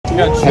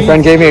My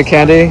friend gave me a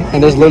candy,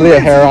 and there's literally a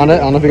hair on it. I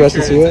don't know if you guys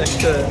can see it.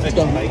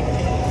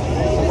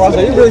 Are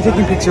you really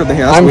taking a picture of the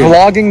hair? I'm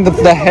vlogging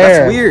the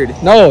hair. That's weird.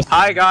 No.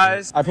 Hi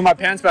guys. I put my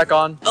pants back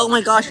on. Oh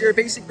my gosh, you're a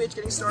basic bitch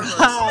getting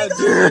Starbucks.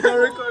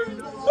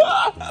 Dude.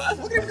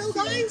 Look at him go,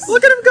 guys.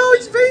 Look at him go.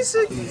 He's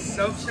basic.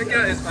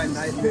 Self-checkout is my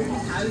nightmare.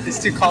 It's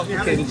too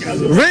complicated.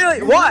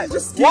 Really? What?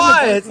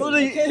 Why? It's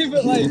literally. Okay,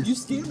 but like you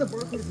scan the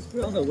barcode and just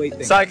put on the weight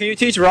thing. Sorry, can you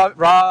teach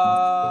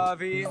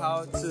Ravi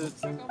how to?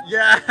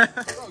 Yeah.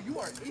 Bro, you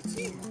are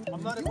 18.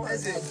 I'm not a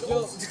peasant.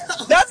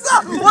 That's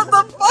not. What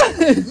the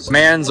fuck?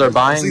 Mans are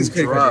buying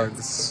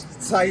drugs.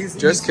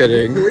 Just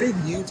kidding. Recording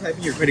you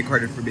typing your credit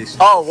card information.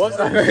 Oh, whoops.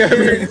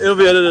 It'll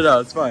be edited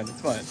out. It's fine.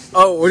 It's fine.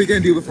 Oh, what are you gonna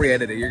do before you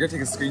edit it? You're gonna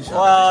take a screenshot.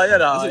 Well, you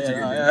know.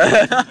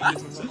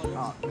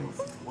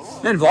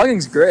 Man,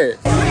 vlogging's great.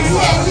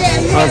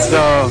 Let's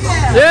go.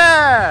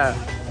 Yeah.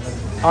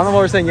 I don't know what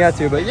we're saying yeah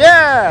to, but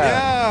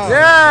yeah.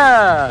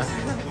 Yeah.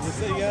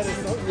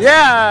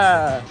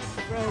 Yeah.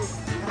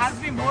 Has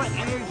to be more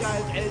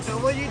energized, and so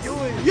what are you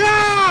doing?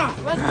 Yeah!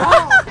 Let's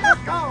go!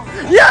 Let's go!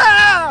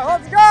 Yeah!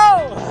 Let's go!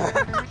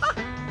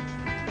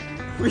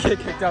 We get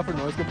kicked out for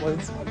noise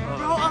complaints.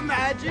 Bro,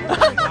 imagine!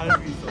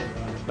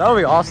 That would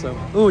be awesome.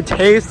 Ooh,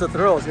 taste the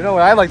thrills. You know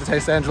what I like to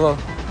taste, Angelo?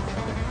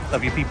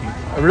 Love you, pee-pee.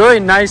 A really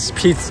nice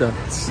pizza.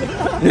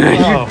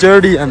 You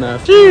dirty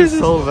MF. Jesus.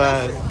 So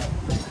bad.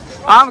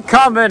 I'm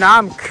coming,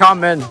 I'm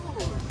coming.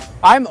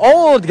 I'm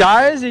old,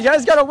 guys. You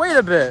guys gotta wait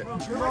a bit.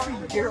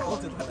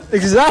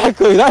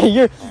 Exactly.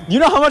 You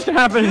know how much can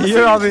happen in a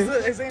year, Abhi.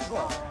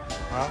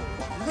 Huh?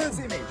 You're the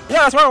same age. Yeah,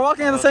 that's why we're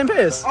walking at the same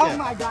pace. Oh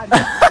my god.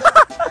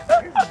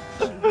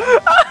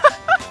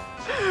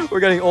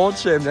 We're getting old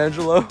shamed,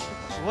 Angelo.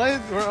 What?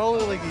 We're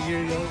only like a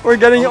year young. We're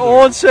getting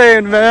old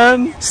shamed,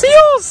 man.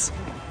 Seals!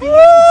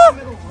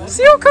 Woo!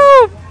 Seal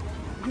coop!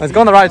 Let's go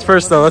on the rides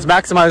first, though. Let's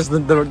maximize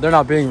they're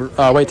not being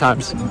wait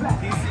times.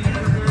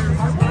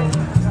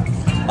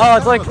 Oh,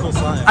 it's like,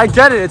 I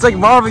get it. It's like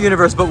Marvel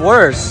Universe, but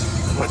worse.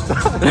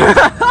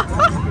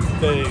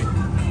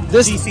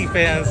 This DC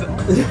fans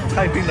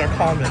typing their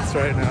comments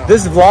right now.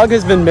 This vlog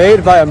has been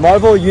made by a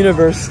Marvel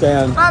Universe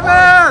stan.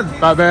 Batman!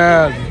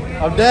 Batman!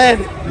 I'm dead.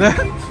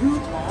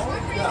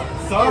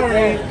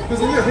 Sorry.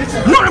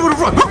 I'm not able to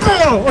run.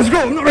 Let's go.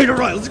 I'm not ready to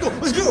ride. Let's go.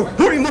 Let's go.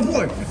 Hurry, my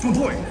boy. It's my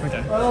boy. Okay.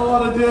 I don't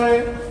want to do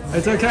it.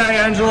 It's okay,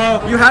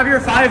 Angelo. You have your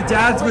 5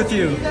 dads with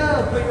you. No,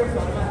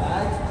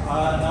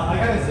 I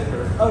got a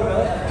zipper. Oh,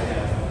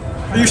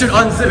 really? You should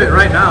unzip it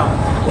right now.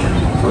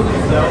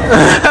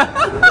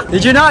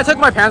 Did you know I took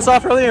my pants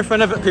off earlier in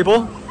front of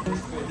people?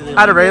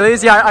 At a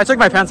Rayleigh's? Yeah, I took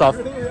my pants off.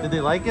 Did they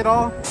like it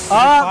all?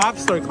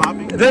 Start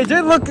clapping? They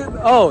did look.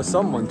 Oh,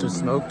 someone just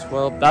smoked.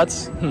 Well,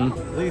 that's.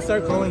 Did they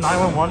start calling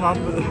 911 on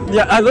the?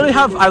 Yeah, I literally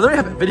have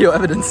video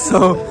evidence.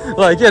 So,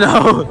 like, you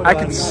know, I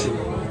can.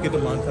 Get the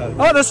montage.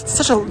 Oh,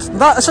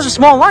 that's such a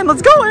small line.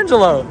 Let's go,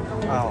 Angelo.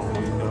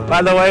 Oh.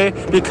 By the way,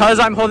 because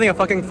I'm holding a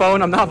fucking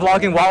phone, I'm not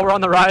vlogging while we're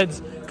on the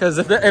rides. Because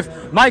if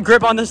my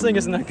grip on this thing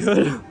isn't that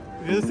good.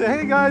 You just say,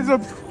 hey guys,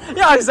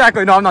 Yeah,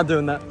 exactly. No, I'm not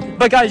doing that.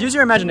 But guys, use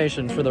your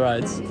imagination for the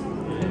rides.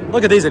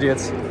 Look at these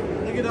idiots.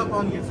 Look it up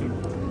on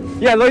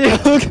YouTube. Yeah,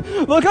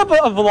 look up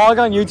a vlog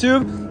on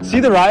YouTube, see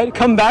the ride,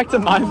 come back to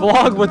my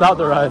vlog without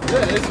the ride.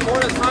 Yeah, it's more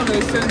the time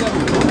they send them.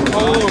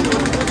 Oh.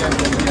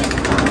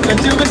 And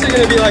two of us are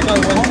gonna be like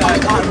on one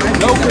side.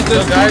 No,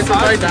 because guys, if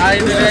I die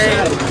today,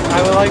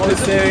 I would like to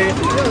say,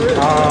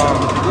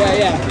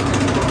 yeah.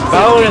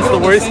 Valorant's the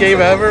worst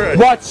game ever.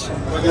 What?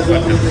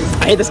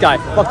 I hate this guy.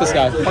 Fuck this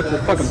guy.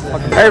 Fuck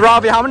him. Hey,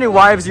 Ravi, how many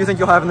wives do you think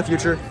you'll have in the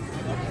future?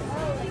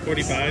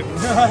 45.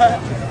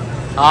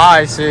 Ah,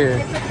 I see.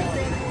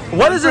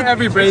 What is it?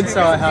 Every brain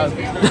cell I have.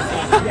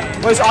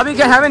 Wait, so Abhi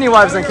can't have any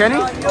wives then, can he?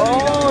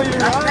 Oh, you're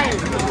right.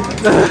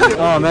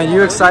 Oh man,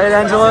 you excited,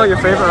 Angelo? Your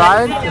favorite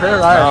ride? Your favorite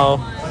ride? No.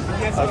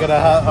 I'm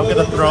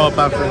gonna throw up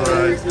after the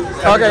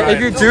ride. Okay, if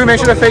you do, make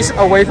sure to face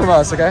away from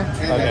us, okay?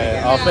 Okay,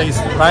 I'll face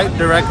right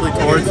directly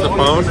towards the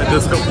phone and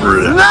just go.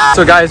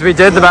 So guys, we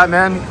did the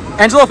Batman.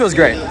 Angelo feels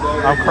great.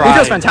 I'm crying. He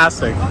feels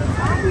fantastic.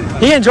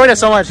 He enjoyed it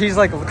so much, he's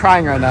like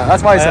crying right now.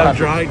 That's why he's so happy.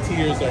 dry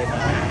tears right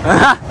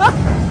now.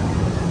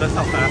 That's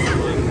how fast it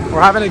was.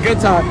 We're having a good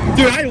time.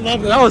 Dude, I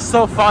love it. That was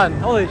so fun.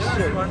 Holy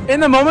shit. In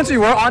the moments we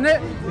were on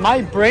it,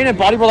 my brain and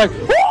body were like,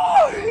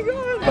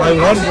 My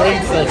one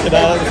brain cell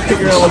cannot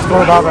figure out what's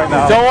going on right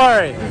now. don't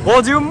worry.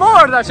 We'll do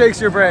more that shakes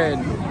your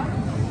brain.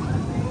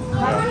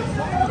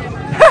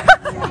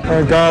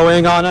 We're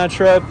going on a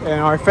trip in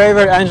our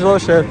favorite Angelo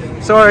ship,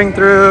 soaring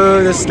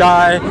through the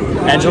sky.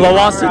 Angelo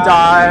wants to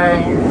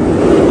die.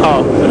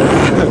 Oh.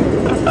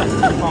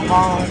 Come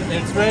on,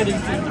 it's ready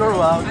to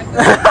throw out.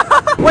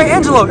 Wait,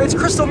 Angelo, it's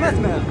Crystal Meth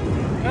Man.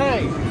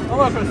 Hey,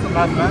 hello, Crystal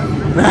Meth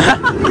Man.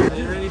 Are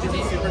you ready to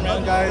be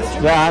Superman, guys?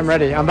 Yeah, I'm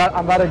ready. I'm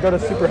about to go to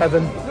super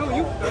heaven.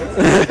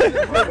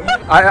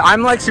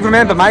 I'm like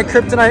Superman, but my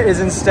kryptonite is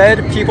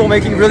instead people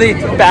making really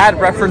bad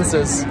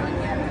references.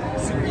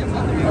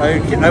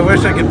 I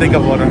wish I could think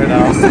of one right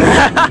now.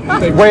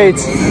 Wait,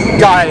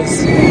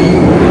 guys.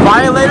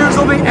 Violators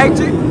will be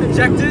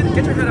ejected.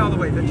 Get your head out of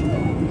the way, bitch.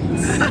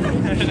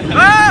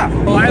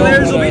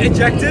 Violators will be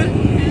ejected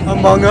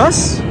among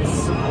us.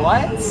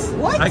 What?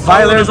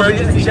 Violators will be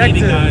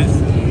ejected.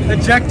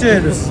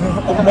 Ejected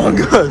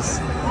among us.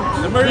 I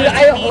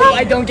hope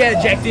I don't get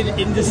ejected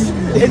in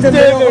the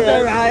middle of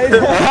the ride.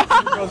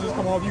 Girls just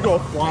come off, you go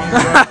flying.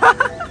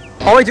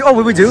 What we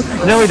do? You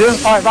know what we do?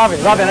 All right, Ravi, I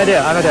have an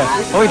idea.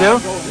 What we do?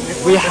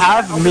 We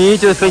have me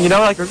do the thing, you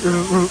know, like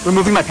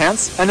removing my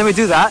pants, and then we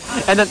do that,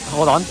 and then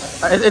hold on,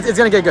 it's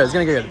gonna get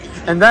good.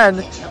 And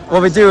then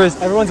what we do is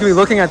everyone's gonna be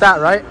looking at that,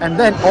 right? And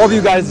then all of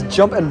you guys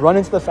jump and run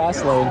into the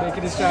fast lane. Make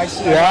a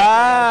distraction.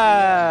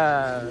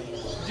 Yeah.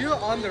 Do it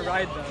on the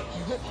ride though.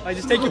 I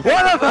just take your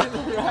What on the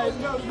ride.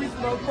 No, we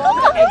smoke all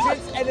the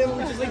exits and then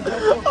we just like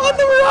jump on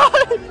the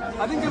ride.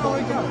 I think it'll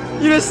wake up.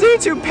 You just see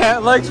two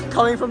pant legs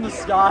coming from the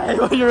sky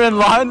when you're in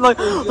line, like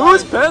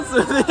whose pants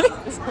are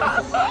these?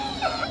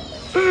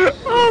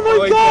 Oh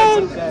my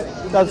god!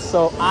 That's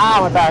so.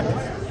 My back.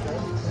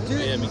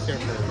 Yeah, be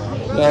careful.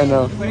 Yeah, I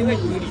know.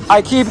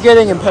 I keep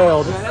getting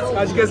impaled.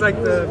 How'd you guys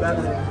like the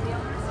Batman?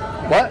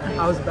 What?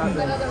 How was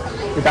Batman?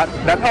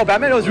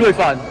 Batman was really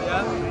fun.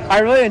 Yeah? I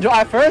really enjoyed.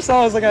 At first,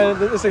 I was like,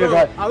 "This is a good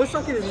ride." I was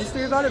talking to these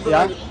three about it, but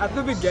Yeah? like at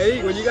the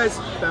beginning when you guys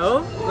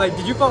fell, like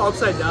did you fall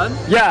upside down?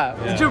 Yeah.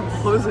 Did your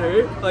balls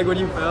hurt? Like when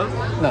you fell?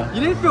 No. You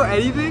didn't feel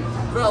anything?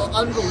 Bro,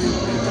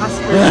 unbelievable. That's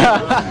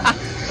crazy.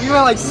 We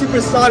went like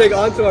supersonic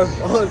onto our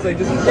balls, like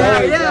just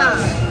Yeah.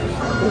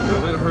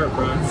 Let it hurt,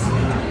 bro.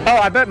 Oh,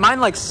 I bet mine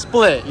like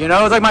split. You know,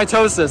 it was like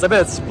mitosis. I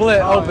bet it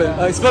split open,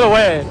 like split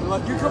away.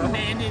 Look, you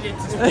commanded it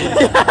to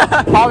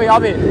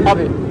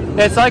Abhi.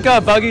 It's like a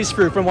Buggy's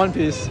fruit from One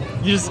Piece.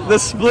 You just the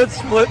split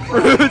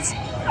fruits.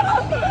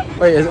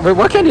 Wait,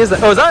 what candy is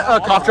that? Oh, is that a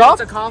cough drop?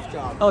 It's a cough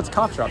drop. Oh, it's a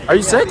cough drop. Are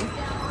you sick? I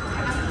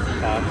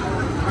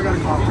got a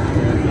cough.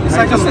 It's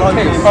like just in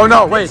case. Oh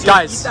no, wait,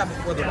 guys.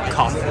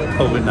 Cough.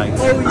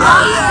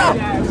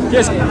 COVID-19.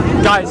 Yes,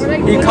 guys,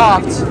 he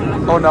coughed.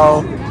 Oh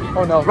no.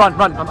 Run.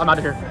 I'm out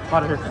of here.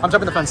 I'm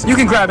jumping the fence. You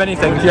can grab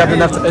anything if you have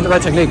the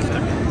right technique.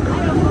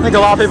 I think a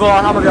lot of people are,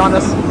 I'm gonna be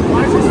honest.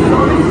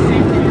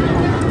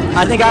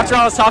 I think after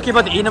I was talking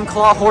about the Enum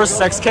Claw horse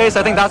sex case,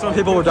 I think that's when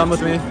people were done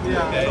with me.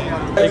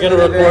 Are you gonna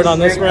record on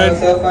this ride?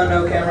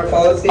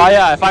 Oh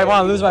yeah, if I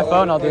want to lose my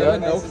phone, I'll do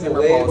that.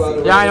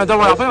 Yeah, I know, don't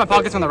worry, I'll put it in my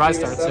pockets when the ride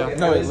starts, yeah.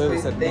 No, it literally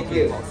said Thank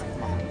you.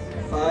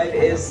 5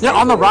 is Yeah,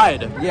 on the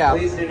ride. yeah.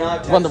 Please do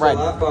not touch On the ride.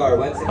 lock bar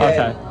once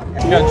again.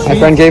 Okay. My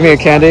friend gave me a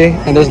candy,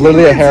 and there's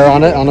literally a hair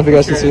on it. I don't know if you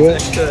guys can see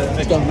it.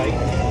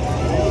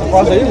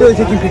 Wow, so you're really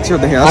taking a picture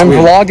of the hair? That's I'm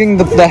weird. vlogging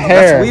the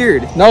hair. That's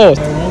weird. No,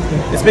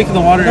 It's making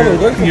the water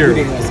pure.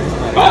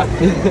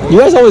 you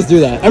guys always do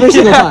that every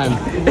single time.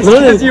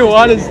 Because you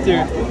want us to.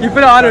 You put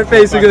it on her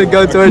face, we're gonna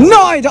go towards.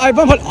 No, I don't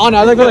put on.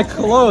 I like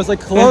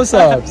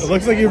close-ups. It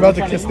looks like you're about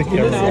to kiss the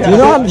camera. You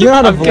know how to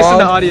I'm kissing the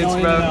vlog? audience,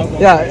 bro.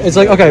 Yeah, it's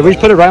like okay, we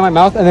just put it right in my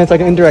mouth, and then it's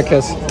like an indirect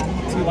kiss.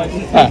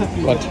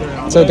 Look.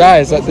 So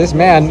guys, this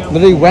man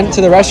literally went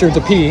to the restroom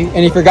to pee, and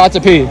he forgot to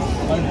pee.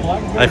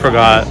 I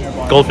forgot.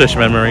 Goldfish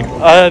memory.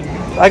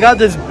 I got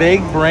this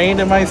big brain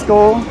in my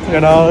skull. You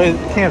know, it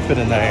can't fit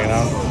in there. You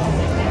know.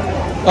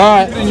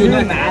 All right.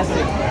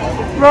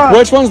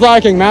 Which one's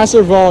lacking? Mass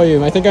or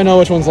volume? I think I know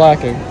which one's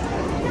lacking.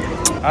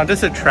 I'm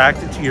just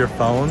attracted to your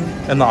phone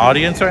and the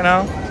audience right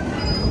now.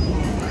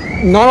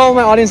 Not all of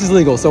my audience is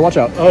legal, so watch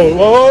out. Oh,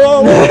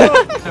 whoa. I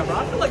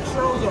feel like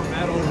churros are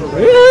mad overrated.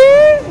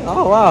 Really?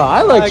 Oh wow,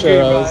 I like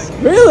churros.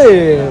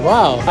 Really?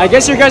 Wow. I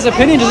guess your guys'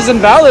 opinion just isn't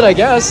valid. I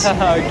guess.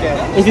 Okay.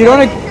 If you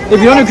don't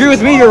agree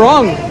with me, you're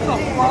wrong.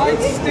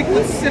 Stick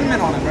with cinnamon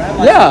on it,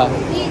 right? Yeah.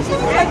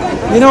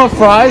 You know what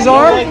fries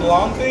are? Like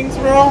long things,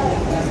 bro?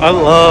 I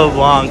love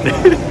long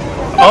things.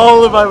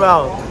 All in my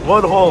mouth.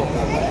 One hole.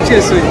 I'm just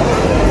gonna sleep.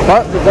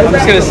 What? I'm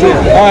just gonna sleep.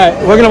 All right,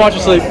 we're gonna watch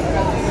you sleep.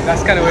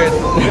 That's kind of weird.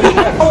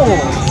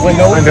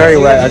 I'm very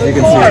wet, as you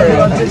can see.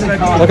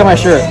 Look at my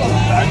shirt.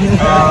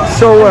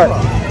 So wet.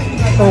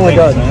 Oh my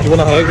god. You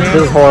wanna hug me? This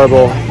is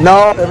horrible.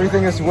 No,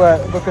 everything is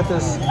wet. Look at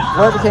this.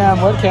 Webcam.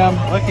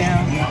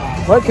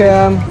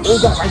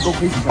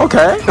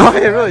 Okay. Oh,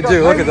 you really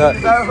do. Look at that.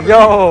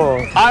 Yo,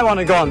 I want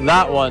to go on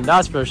that one.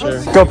 That's for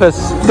sure. Go piss.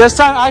 This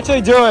time,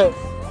 actually do it.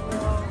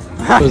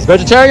 It was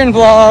vegetarian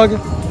vlog.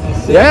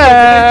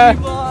 Yeah.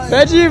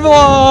 Veggie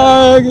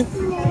vlog.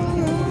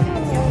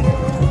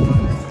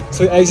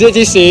 So exit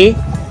DC.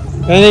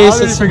 And then I you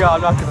already forgot.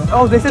 I'm not gonna.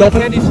 Oh, they said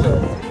Dolphin- candy store.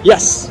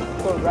 Yes.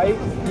 So, right?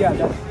 Yeah.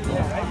 That's,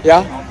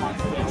 Yeah.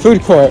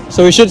 Food court.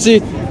 So we should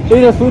see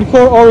either food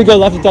court or we go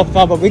left to Dolphin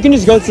Pond, but we can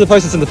just go to the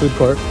place that's in the food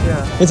court.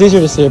 Yeah. It's easier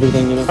to see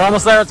everything, you know. We're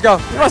almost there. Let's go.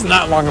 It wasn't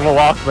that long of a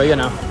walk, but you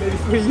know. maybe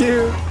for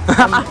you.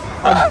 I'm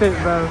fit,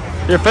 bro.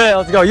 You're fit.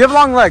 Let's go. You have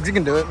long legs. You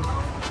can do it.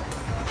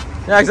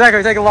 Yeah,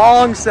 exactly. Take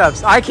long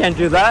steps. I can't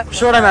do that.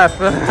 Short MF.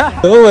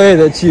 The way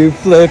that you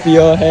flip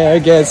your hair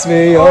gets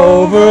me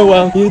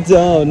overwhelmed. You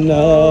don't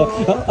know.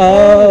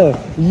 Oh,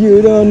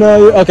 you don't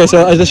know. Okay,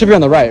 so this should be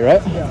on the right,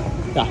 right?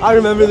 I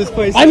remember this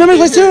place. I remember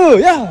this too.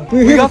 Yeah. We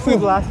were We here got before.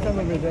 food last time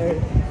we were there.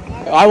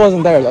 I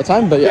wasn't there at that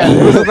time, but yeah.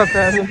 It was up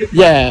there.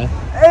 Yeah.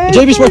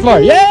 JB Sports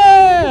Bar.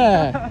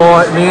 Yeah.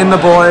 Boy, me and the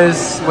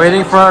boys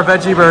waiting for our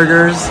veggie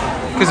burgers.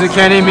 because we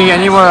can't even meet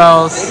anywhere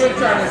else.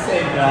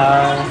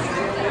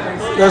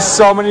 There's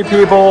so many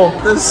people.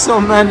 There's so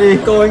many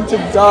going to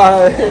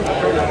die.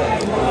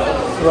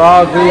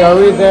 Ravi, are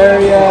we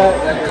there yet?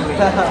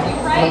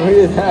 Are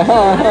we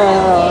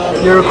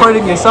there? You're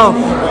recording yourself.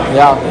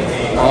 Yeah,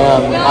 I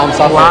am. I'm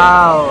sorry.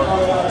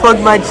 Wow.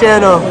 Plug my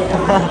channel.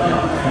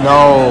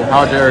 No,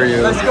 how dare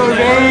you? Let's go,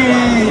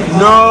 Ravi.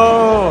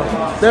 No,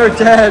 they're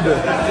dead.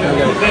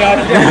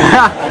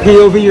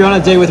 POV, you're on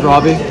a date with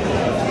Ravi.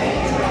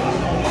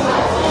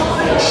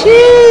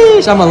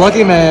 Sheesh, I'm a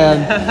lucky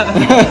man.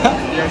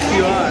 Yes,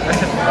 you are.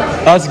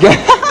 That's good.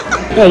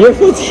 Yeah, your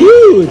foot's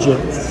huge.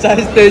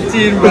 Size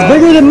 13, bro. It's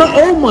bigger than my.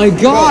 Oh my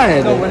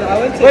god. No, when I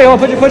went to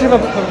Wait, put your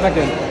back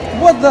in.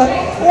 What the?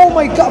 Oh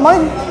my god.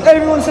 Mine.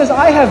 Everyone says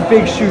I have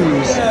big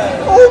shoes.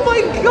 Oh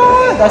my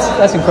god.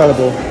 That's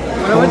incredible.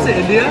 When I went to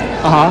India,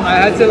 Uh-huh. I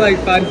had to like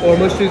find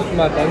formal shoes for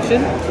my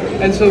function,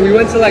 and so we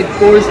went to like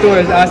 4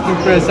 stores asking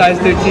for a size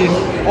 13.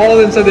 All of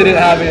them said they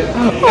didn't have it.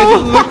 It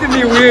just looked at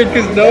me weird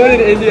because no one in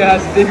India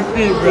has big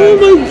feet, bro.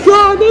 Oh my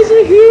god, those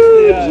are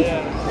huge.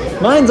 Yeah.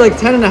 Mine's like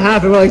 10 and a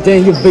half, and we're like,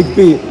 dang, you have big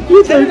feet.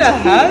 You 10 and a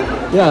half?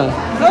 Yeah.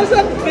 How's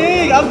that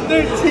big? I'm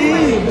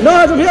 13.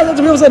 No, that's what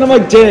people said. I'm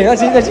like, dang,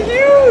 that's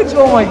huge.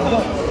 Oh my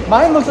god.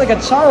 Mine looks like a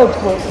child's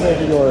foot compared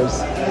to yours.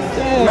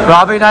 Dang.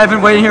 Robbie and I have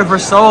been waiting here for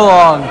so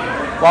long,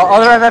 while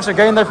other MFs are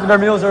getting their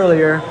meals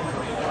earlier.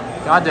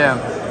 Goddamn.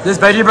 This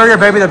veggie burger,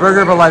 baby, the burger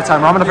of a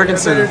lifetime. I'm gonna freaking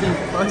sue. It's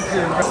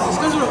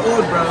because we're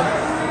old, bro.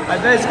 I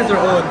bet it's because we're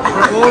old.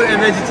 We're old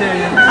and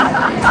vegetarian.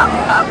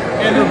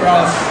 And we're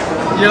brown.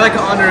 You're like an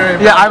honorary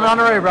brown. Yeah, I'm an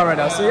honorary brown right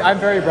now. See, I'm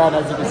very brown,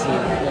 as you can see.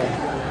 Yeah.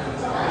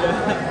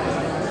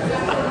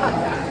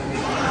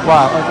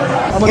 Wow,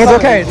 okay. It's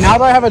okay. Now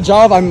that I have a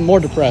job, I'm more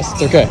depressed.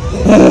 It's okay.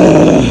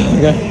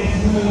 Okay.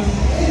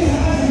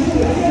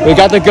 We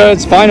got the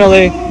goods,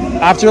 finally.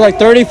 After like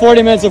 30,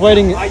 40 minutes of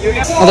waiting. Are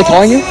they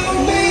calling you?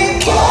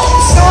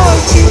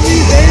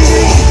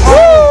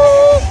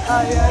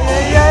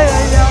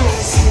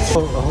 A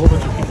whole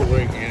bunch of people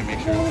wearing anime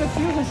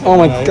shirts. Oh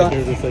my god.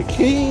 They're just like,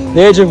 The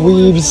age of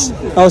weebs.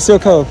 Oh, Seal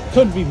Cove.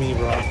 couldn't be me,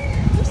 bro.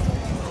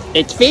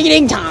 It's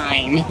feeding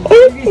time.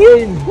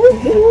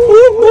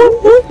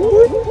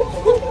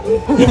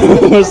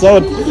 We're so...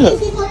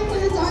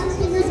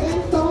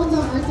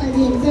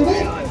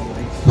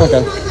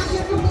 Okay.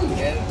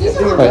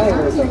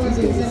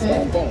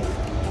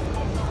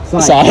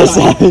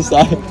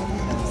 Sorry.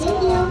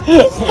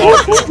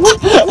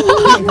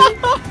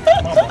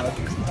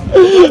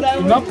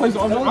 Not place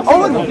on. Oh,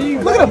 look at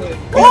him!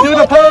 He's doing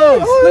a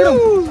pose! Look at him!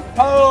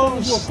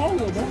 Pose!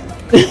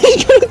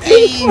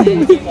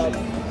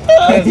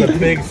 That's a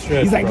big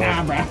strip. He's like,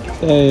 Nah, bro.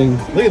 Dang.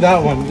 look at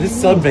that one.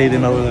 Just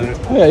sunbathing over there.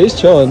 Yeah, he's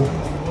chilling.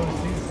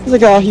 He's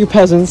like, oh, you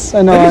peasants.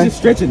 I know. He's just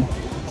stretching.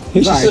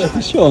 He's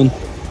chilling.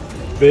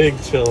 Big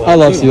chill. I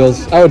love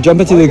seals. I would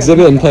jump into the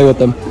exhibit and play with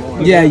them.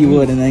 Yeah, you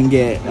would, and then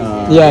get.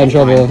 Yeah, in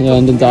trouble. Yeah,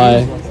 and then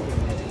die.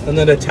 And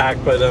then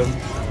attacked by them.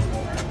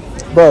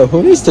 Bro,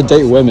 who needs to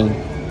date women?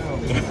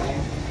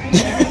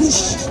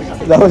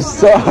 That was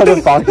so out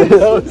of pocket.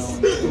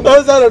 That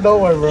was out of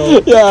nowhere,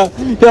 bro. Yeah,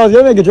 I was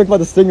gonna make a joke about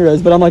the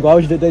stingrays, but I'm like, why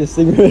would you date a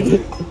stingray?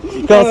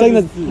 Because I was saying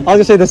that I was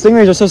gonna say the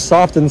stingrays are so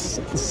soft and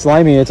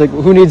slimy. It's like,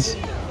 who needs?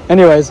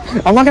 Anyways,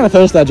 I'm not gonna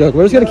finish that joke.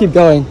 We're just gonna keep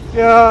going.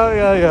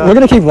 Yeah. We're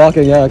gonna keep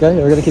walking. Yeah, okay.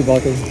 We're gonna keep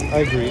walking. I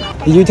agree.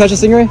 Did you touch a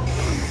stingray?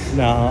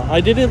 No,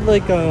 I did it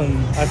like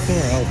I've seen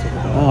it else.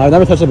 Oh, I've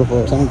never touched it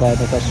before, so I'm glad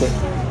I touched it.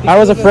 I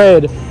was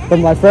afraid, but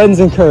my friends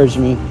encouraged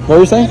me. What were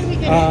you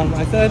saying?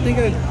 I think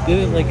I did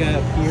it like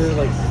at Pier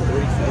like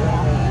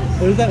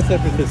 37. It was at San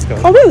Francisco.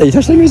 Oh, really? You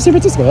touched stingrays in San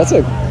Francisco? That's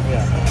it.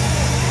 Yeah.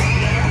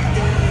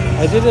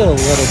 I did it a little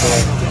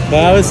bit, but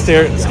I was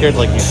scared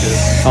like you did.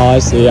 Oh, I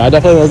see. I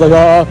definitely was like,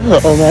 oh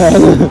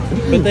man.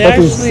 But they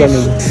Fucking actually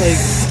stunning. like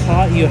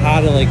taught you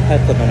how to like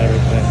pet them and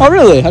everything. Oh,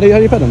 really? How do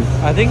you pet them?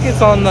 I think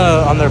it's on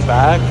their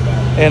back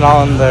and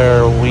on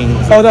their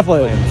wings. Oh,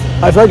 definitely.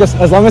 I feel like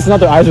as long as it's not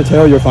their eyes or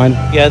tail, you're fine.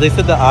 Yeah, they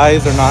said the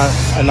eyes are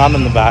not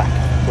in the back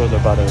where their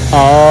butt is.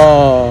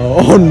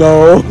 Oh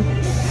no.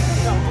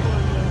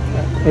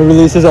 It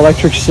releases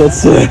electric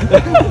shits.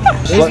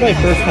 This is my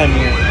first time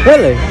here.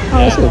 Really? Oh,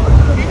 that's good.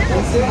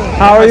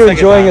 How are you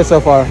enjoying it so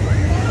far?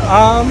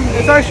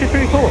 It's actually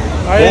pretty cool.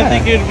 I didn't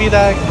think it'd be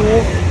that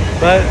cool,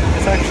 but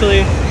it's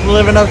actually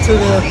living up to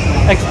the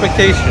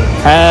expectation.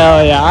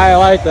 Hell yeah, I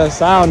like the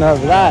sound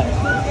of that.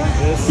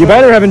 You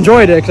better have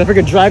enjoyed it, because I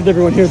freaking dragged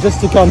everyone here just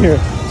to come here.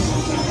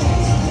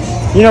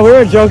 You know, we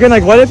were joking,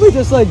 like, what if we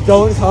just, like,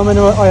 don't come and,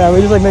 oh yeah,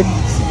 we just, like,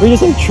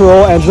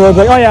 troll Angelo,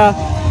 like, oh yeah,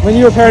 when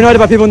you were paranoid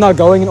about people not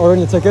going and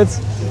ordering the tickets,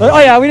 like, oh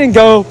yeah, we didn't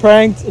go,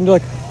 pranked, and be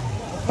like,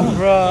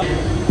 Bruh.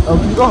 oh,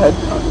 go ahead.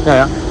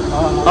 Yeah.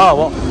 Oh,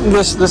 well,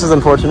 this is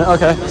unfortunate.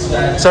 Okay.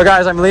 So,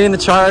 guys, I'm leading the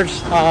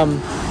charge.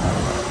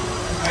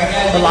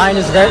 The line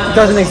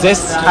doesn't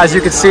exist, as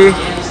you can see.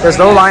 There's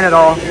no line at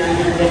all.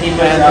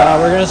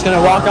 And we're just going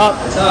to walk up.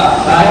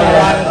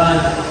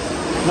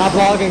 Not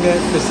vlogging it,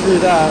 because screw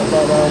that,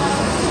 but...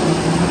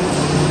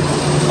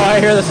 Oh, I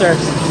hear the surf.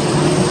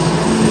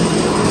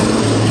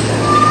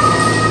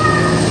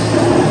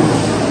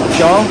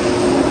 go.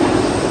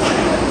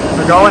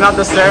 We're going up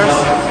the stairs.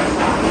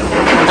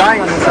 We're dying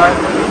on this side.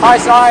 Hi,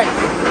 Sai.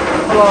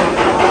 Hello.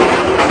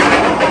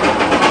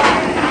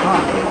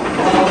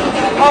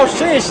 Oh,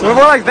 sheesh. We're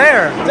more like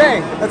there.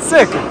 Dang, that's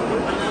sick.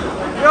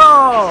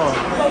 Yo.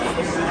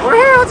 We're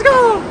here. Let's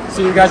go.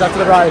 See you guys after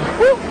the ride.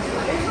 Woo.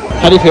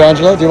 How do you feel,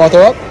 Angelo? Do you want to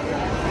throw up?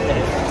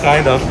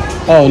 Kind of.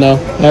 Oh, no.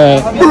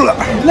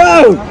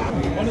 No!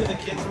 One of the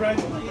kids ride,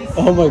 please.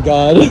 Oh, my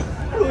God.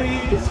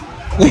 Please.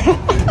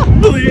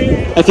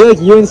 Please. I feel like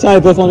you and Sai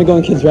both want to go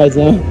on kids' rides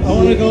now. I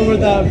want to go where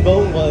that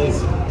boat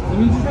was. Let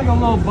me just like a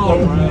little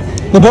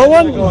boat. The boat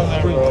one? Go on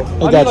there,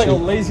 bro. I got like a you.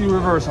 lazy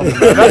river or something.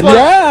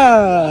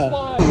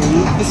 Yeah!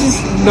 This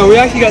is no. We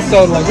actually got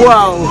started like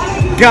Whoa,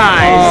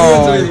 guys,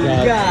 Oh,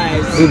 God.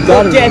 guys, We've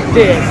got look it. at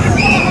this.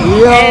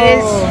 Yo! It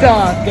is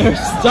stuck. They're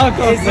stuck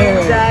up Isn't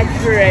there. that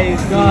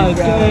crazy? God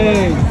bro?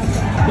 dang.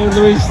 They're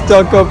literally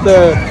stuck up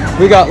there.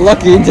 We got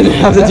lucky and didn't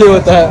have to deal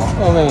with that.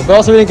 Oh man. But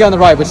also we didn't get on the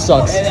ride, which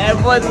sucks. And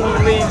everyone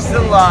leaves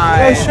the no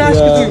line. trash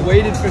because we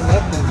waited for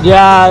nothing.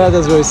 Yeah, that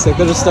is really sick.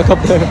 They're just stuck up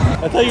there.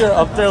 I thought you were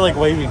up there like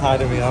waving hi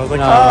to me. I was like,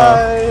 No.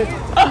 hi.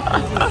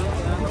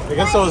 I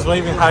guess I was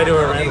waving hi to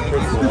a random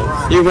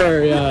person. You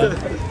were, yeah.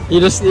 You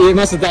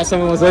must have thought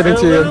someone was waving It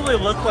to you. literally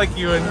looked like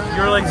you, and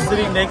you were like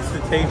sitting next to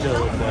Teja.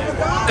 Looked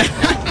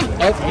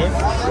like.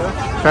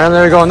 Apparently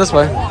they're going this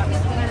way.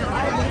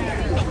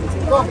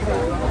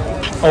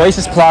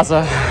 Oasis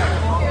Plaza.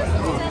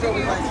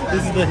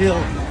 This is the hill.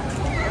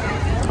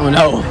 Oh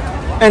no.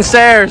 And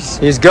stairs.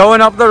 He's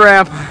going up the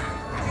ramp.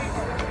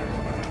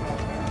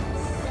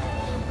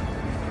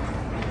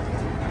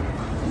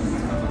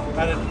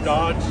 Had to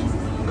dodge.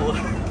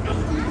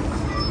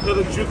 Had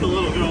to juke a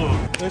little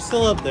girl. They're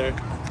still up there.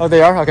 Oh,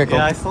 they are? Okay, cool.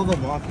 Yeah, I saw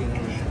them walking.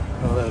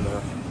 Oh, there they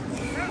are.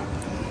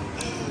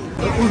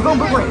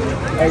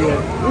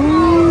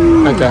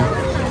 Okay.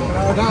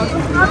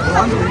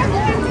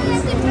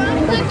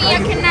 I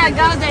cannot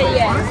go there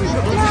yet.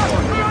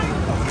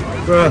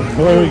 Bro,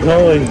 where are we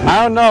going?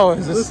 I don't know.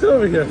 Is Let's this, go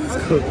over here.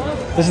 Let's go.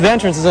 this is the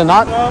entrance, is it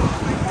not?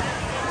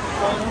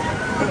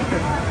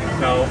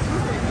 No.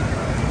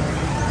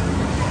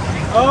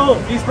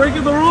 Oh, he's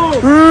breaking the rules.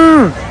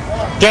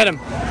 Get him.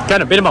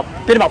 Get him. Beat him up.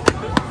 Beat him up.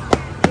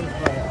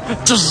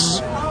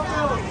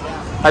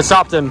 I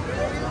stopped him.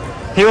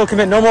 He will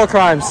commit no more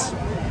crimes.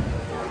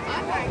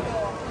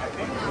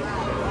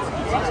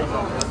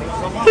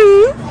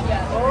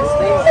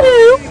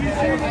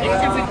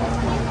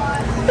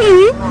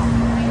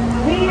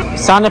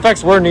 Sound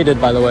effects were needed,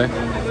 by the way.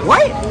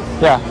 What?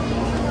 Yeah.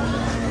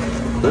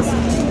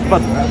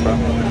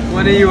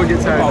 One of you will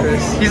get tired,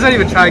 Chris. He's not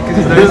even trying because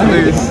he's nervous to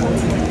lose.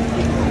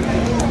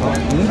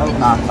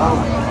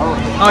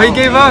 Oh, he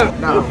gave up.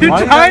 You're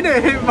trying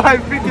to hit my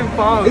freaking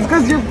palm. It's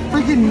because you're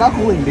freaking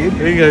knuckling, dude.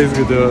 You guys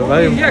can do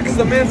it. Yeah, because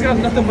the man's got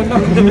nothing but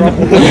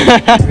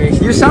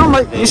knuckles. You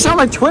sound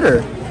like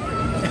Twitter.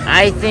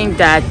 I think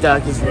that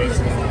duck is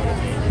racist.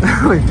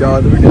 Oh my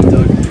God, look at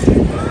Doug.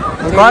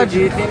 I'm glad Do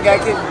you think I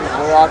could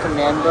rock a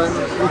man bun?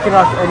 You can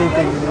rock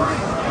anything.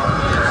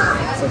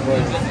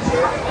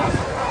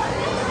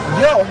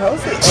 Yo, how's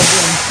it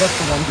such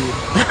a one dude?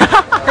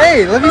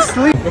 Hey, let me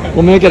sleep.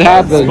 we'll make it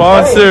happen.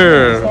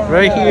 Sponsor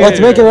right here. Let's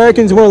make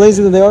Americans more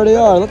lazy than they already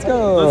are. Let's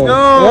go. Let's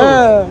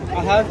go.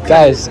 Yeah.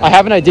 Guys, I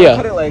have an idea.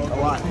 Cut it like a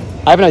lot.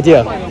 I have an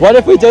idea. What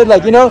if we did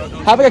like, you know,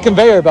 have like a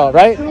conveyor belt,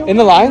 right? In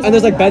the lines, and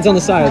there's like beds on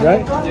the side,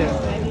 right?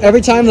 Yeah.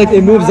 Every time like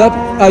it moves up,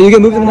 you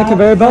get moved in the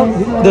conveyor belt,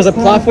 there's a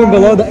platform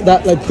below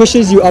that like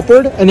pushes you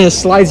upward and then it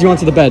slides you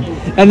onto the bed.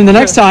 And then the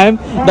next time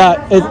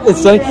that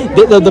it's like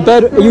the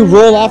bed, you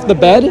roll off the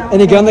bed and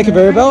you get on the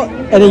conveyor belt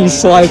and then you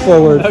slide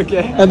forward.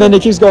 Okay. And then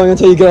it keeps going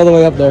until you get all the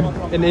way up there.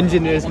 An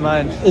engineer's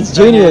mind. It's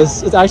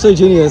genius. It's actually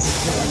genius.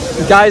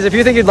 Guys, if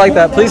you think you'd like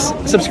that, please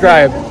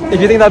subscribe. If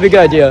you think that'd be a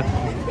good idea,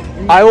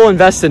 I will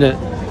invest in it.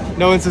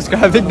 No one's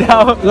subscribing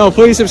now. No,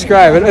 please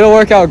subscribe. It'll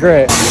work out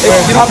great.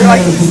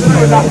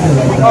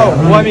 Oh,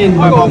 well, I mean,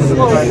 my mom's a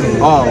good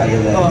driver.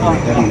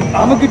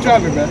 I'm a good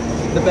driver, man.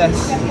 The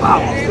best.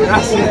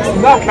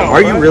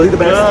 Are you really the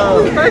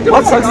best?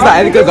 What sucks is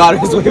that Edgar got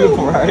his way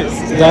before ours.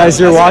 Guys,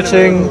 you're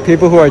watching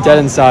people who are dead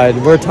inside.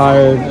 We're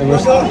tired and we're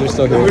still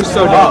here. We're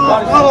so dumb.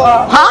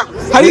 Huh?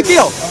 How do you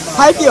feel?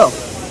 How do you feel?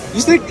 You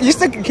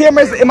stick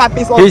cameras in my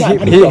face all the time.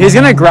 How do you feel? He's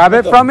gonna grab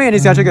it from me and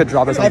he's actually gonna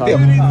drop it How do you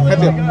feel? sometime. How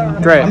do you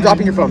feel? Great. I'm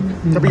dropping your phone.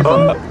 Dropping your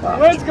phone.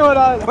 What's going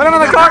on? Put him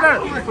in the corner!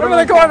 Put him in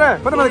the corner!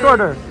 Put him in the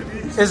corner!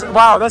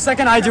 Wow, the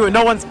second I do it,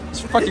 no one's...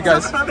 Fuck you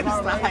guys.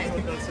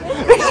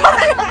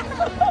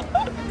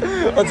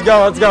 Let's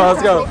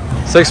go.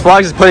 Six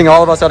Flags is putting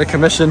all of us out of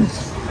commission.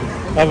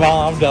 I'm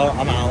out. I'm done.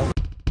 I'm out.